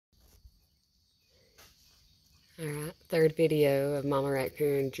Alright, third video of Mama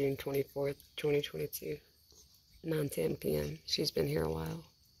Raccoon, June 24th, 2022, 9:10 p.m. She's been here a while.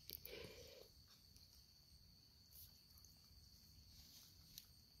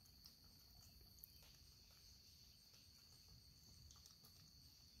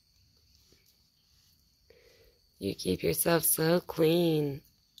 You keep yourself so clean.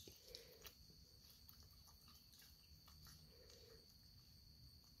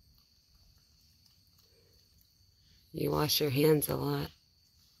 You wash your hands a lot.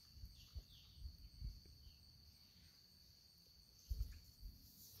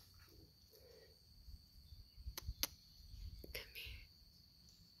 Come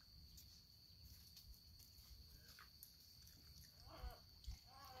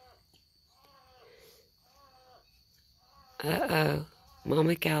here. Uh-oh.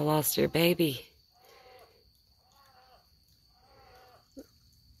 Mama cow lost her baby.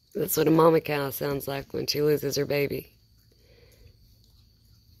 That's what a mama cow sounds like when she loses her baby.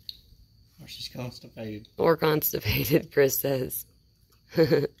 Or she's constipated. Or constipated, Chris says.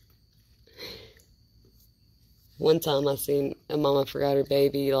 One time I seen a mama forgot her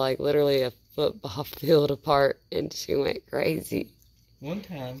baby like literally a football field apart and she went crazy. One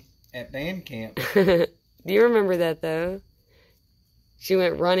time at band camp. Do you remember that though? She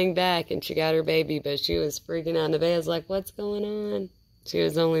went running back and she got her baby, but she was freaking out. Nevaeh was like, what's going on? She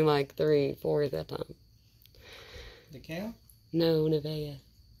was only like 3, 4 at that time. The cow? No, Nevaeh.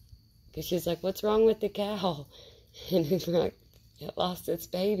 Because she's like, what's wrong with the cow? And he's like, it lost its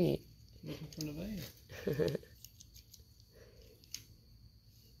baby. Looking for Nevaeh.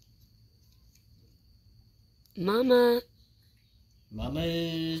 Mama.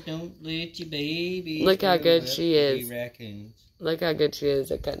 Mamas, don't let your baby. Look how good she is. Raccoons. Look how good she is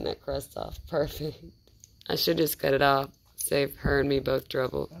at cutting that crust off. Perfect. I should just cut it off. Save her and me both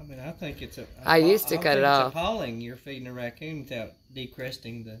trouble. I mean, I think it's I used to cut it off. It's appalling you're feeding a raccoon without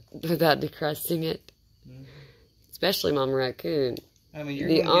decrusting the... Without decrusting it. Mm-hmm. Especially Mama Raccoon. I mean, you're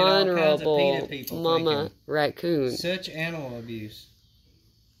the gonna get all kinds of honorable PETA people Mama Raccoon. Such animal abuse.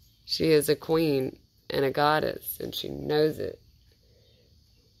 She is a queen and a goddess, and she knows it.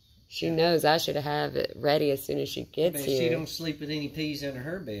 She knows I should have it ready as soon as she gets here. She don't sleep with any peas under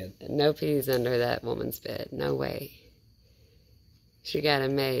her bed. No peas under that woman's bed. No way. She got a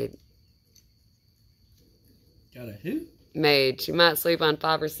maid. Got a who? Maid. She might sleep on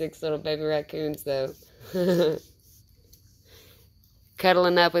 5 or 6 little baby raccoons, though.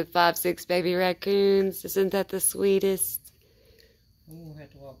 Cuddling up with 5, 6 baby raccoons. Isn't that the sweetest? We'll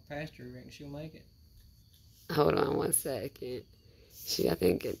have to walk past her. Reckon she'll make it. Hold on 1 second. She, I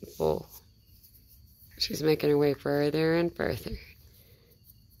think, getting full. She's making her way further and further.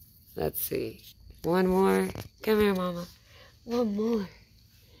 Let's see. 1 more. Come here, Mama. 1 more.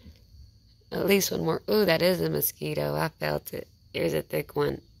 At least 1 more. Ooh, that is a mosquito. I felt it. Here's a thick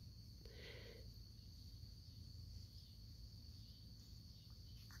one.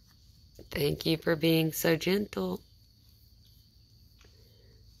 Thank you for being so gentle.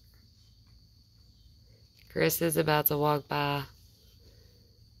 Chris is about to walk by.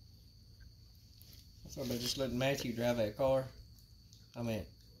 I thought about just letting Matthew drive that car. I mean,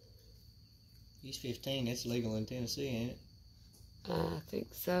 he's 15. It's legal in Tennessee, ain't it? I think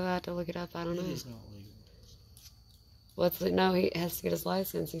so. I have to look it up. I don't know. It is not legal. What's it? No, he has to get his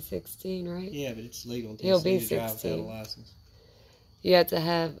license. He's 16, right? Yeah, but it's legal in Tennessee. He'll be to drive 16. without a license. You have to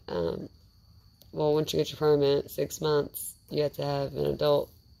have, well, once you get your permit, 6 months, you have to have an adult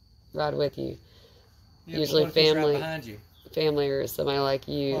ride with you. Yeah, Usually but what if he's family, right behind you? family or somebody like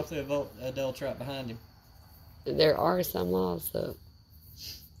you. What if the adult's right behind him? There are some laws, though,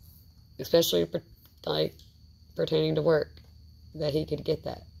 especially like pertaining to work, that he could get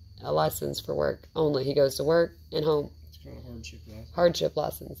that a license for work only. He goes to work and home. It's called a hardship license. Hardship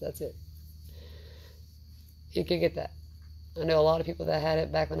license. That's it. He could get that. I know a lot of people that had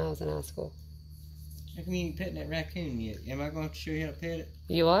it back when I was in high school. How come you ain't petting that raccoon yet? Am I going to show you how to pet it?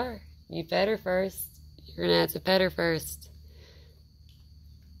 You are. You pet her first. You're going to have to pet her first.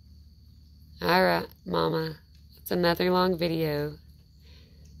 Alright, Mama. It's another long video.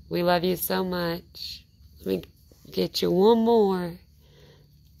 We love you so much. Let me get you 1 more.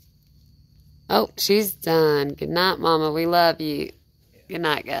 Oh, she's done. Good night, Mama. We love you. Good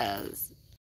night, guys.